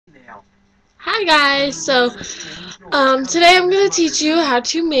Hi guys, today I'm going to teach you how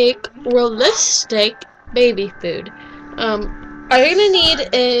to make realistic baby food. All you're going to need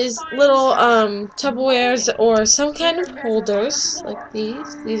is little Tupperwares or some kind of holders like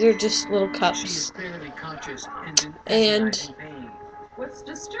these. These are just little cups. And what's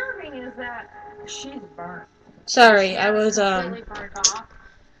disturbing is that she's burnt. sorry, I was Completely burnt off,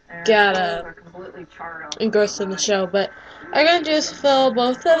 and her got clothes are completely charred off. engrossed in the show, but I'm going to just fill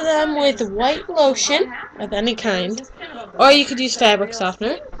both of them with white lotion of any kind, or you could use fabric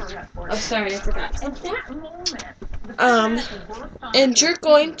softener. Oh, sorry, I forgot. At that moment, And you're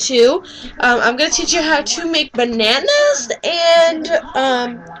going to, I'm going to teach you how to make bananas and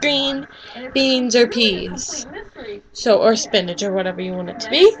green beans or peas. So, or spinach or whatever you want it to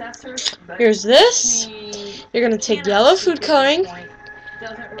be. Here's this. You're going to take yellow food coloring,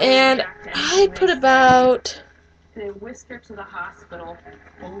 and I put about they whisked her to the hospital.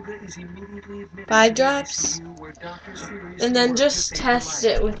 5 drops, and then just test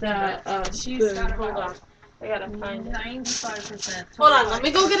it with a spoon. Hold on, I gotta find it. 95%. Hold on, let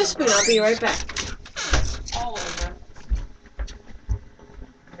me go get a spoon. I'll be right back. All over.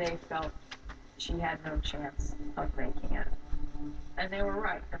 They felt she had no chance of making it. And they were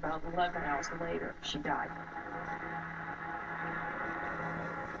right. About 11 hours later, she died.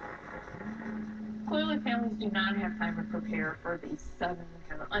 Clearly, families do not have time to prepare for these sudden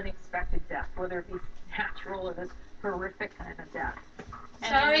and unexpected death, whether it be natural or this horrific kind of death.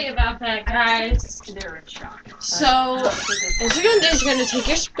 Sorry about that, guys. They're in shock. So, what you're going to do is you're going to take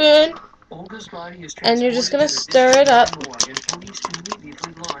your spoon, and you're just going to stir it up.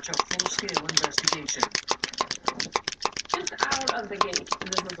 Just out of the gate,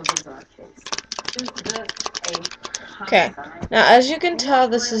 this is a bizarre case. Is this a Okay, now as you can tell,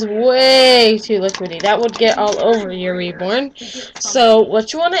 this is way too liquidy. That would get all over your reborn. So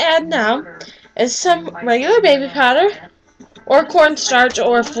what you want to add now is some regular baby powder, or cornstarch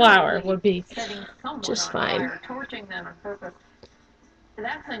or flour would be just fine.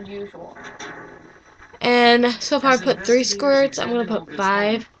 That's unusual. And so far I put 3 squirts. I'm going to put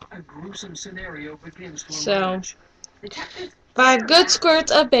 5. So 5 good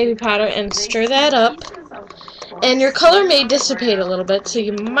squirts of baby powder, and stir that up. And your color may dissipate a little bit, so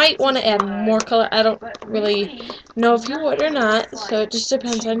you might want to add more color. I don't really know if you would or not, so it just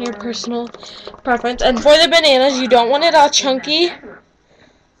depends on your personal preference. And for the bananas, you don't want it all chunky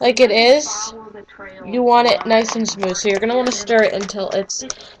like it is. You want it nice and smooth, so you're going to want to stir it until it's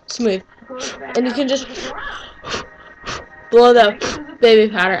smooth. And you can just blow the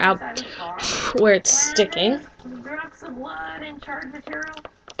baby powder out where it's sticking. Drops of blood and charred material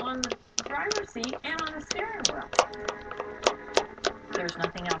on the driver's seat and on the steering wheel. There's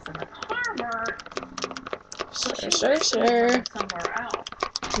nothing else in the car, Bert. Stir. Somewhere else.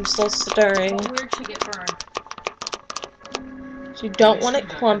 I'm still stirring. But where'd she get burned? So you don't want it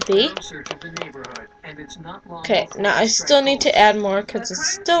clumpy. Okay, now I still need to add more because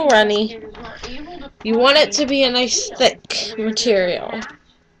it's still runny. You want it to be a nice thick material.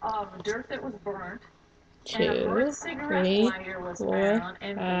 Dirt that was burnt. 2, 3, 4,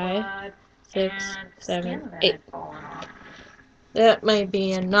 5, 6, 7, 8. That might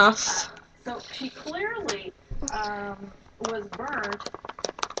be enough. So she clearly was burned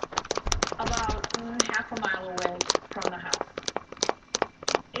about half a mile away from the house.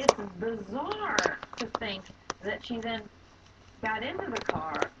 It's bizarre to think that she then got into the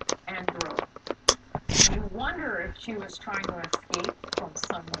car and drove. You wonder if she was trying to escape from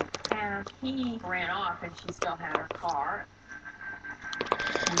someone, and he ran off and she still had her car.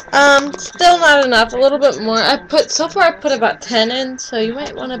 Still not enough. A little bit more. So far I put about 10 in, so you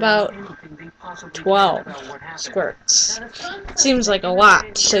might want about 12 squirts. Seems like a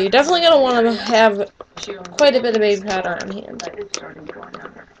lot, so you're definitely going to want to have quite a bit of baby powder on hand.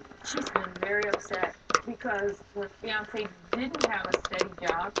 She's been very upset because her fiance didn't have a steady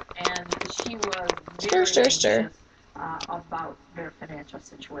job, and she was very anxious about their financial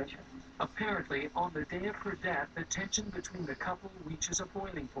situation. Apparently, on the day of her death, the tension between the couple reaches a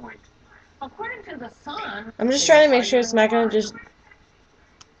boiling point. According to the Sun, I'm just trying to make sure it's not going to just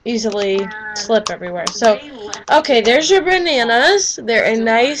easily slip everywhere. So, okay, there's your bananas. They're a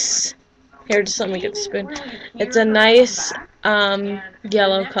nice, here, just let me get the spoon. It's a nice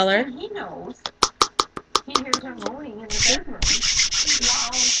yellow color. He knows. He hears her moaning in the bedroom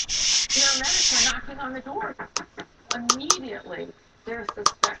while paramedics are knocking on the door. Immediately, they're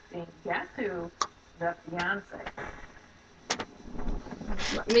suspecting, guess who? The fiance.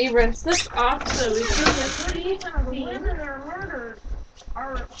 Let me rinse this off so we can get The women that are murdered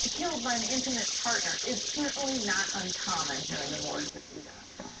are killed by an intimate partner. It's certainly not uncommon here in the morgue to see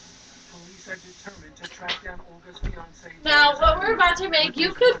that. are determined to track down Olga's fiancé. Now, what we're about to make,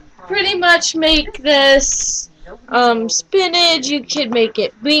 you could pretty much make this spinach, you could make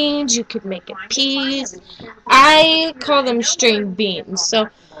it beans, you could make it peas. I call them string beans. So,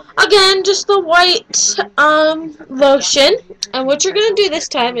 again, just the white lotion. And what you're going to do this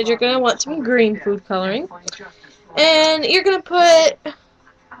time is you're going to want some green food coloring. And you're going to put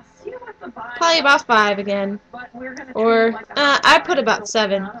probably about 5 again. Or, I put about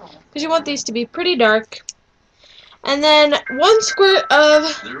 7. Because you want these to be pretty dark. And then 1 squirt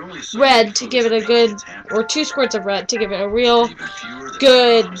of red to give it a good, or 2 squirts of red to give it a real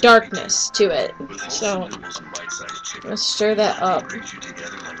good darkness to it. So, let's stir that up.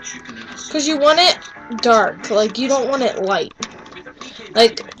 Because you want it dark, like you don't want it light.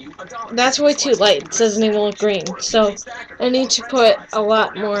 Like, that's way too light, it doesn't even look green. So, I need to put a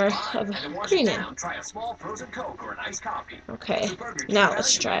lot more of green in. Okay, now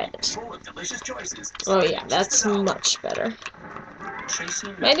let's try it. Oh yeah, that's much better.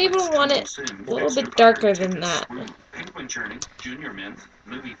 Might even want it a little bit darker than that.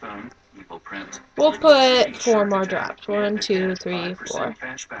 We'll put 4 more drops. 1, 2, 3, 4.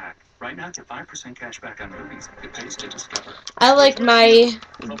 Right now, get 5% cash back on movies. It pays to discover. I like my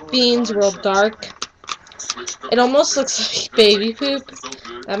beans real dark. It almost looks like baby poop.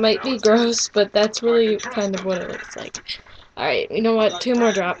 That might be gross, but that's really kind of what it looks like. Alright, you know what? 2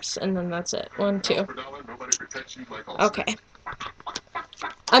 more drops, and then that's it. 1, 2. Okay.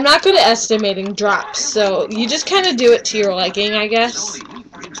 I'm not good at estimating drops, so you just kind of do it to your liking, I guess.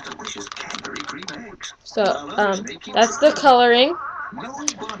 So, that's the coloring.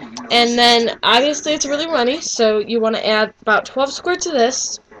 And then, obviously, it's really runny, so you want to add about 12 squirts of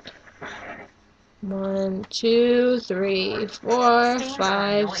this. 1, 2, 3, 4,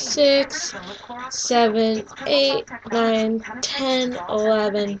 5, 6, 7, 8, 9, 10,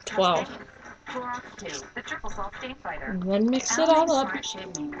 11, 12. And then mix it all up.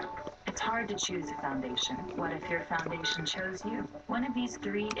 It's hard to choose a foundation. What if your foundation chose you? One of these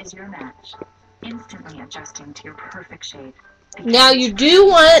 3 is your match. Instantly adjusting to your perfect shade. Now you do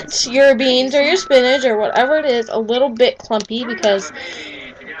want your beans or your spinach or whatever it is a little bit clumpy because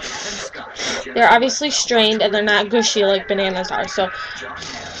they're obviously strained and they're not gushy like bananas are. So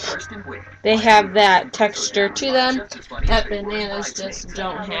they have that texture to them that bananas just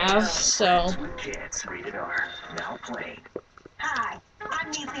don't have. So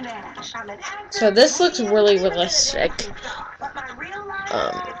this looks really realistic.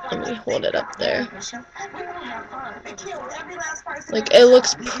 Let me hold it up there. Like, it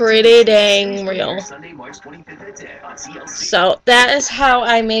looks pretty dang real. So, that is how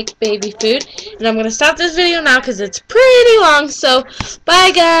I make baby food. And I'm going to stop this video now because it's pretty long. So,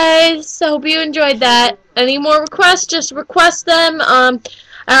 bye guys. I hope you enjoyed that. Any more requests, just request them. I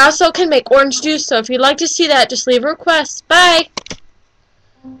also can make orange juice. So, if you'd like to see that, just leave a request. Bye.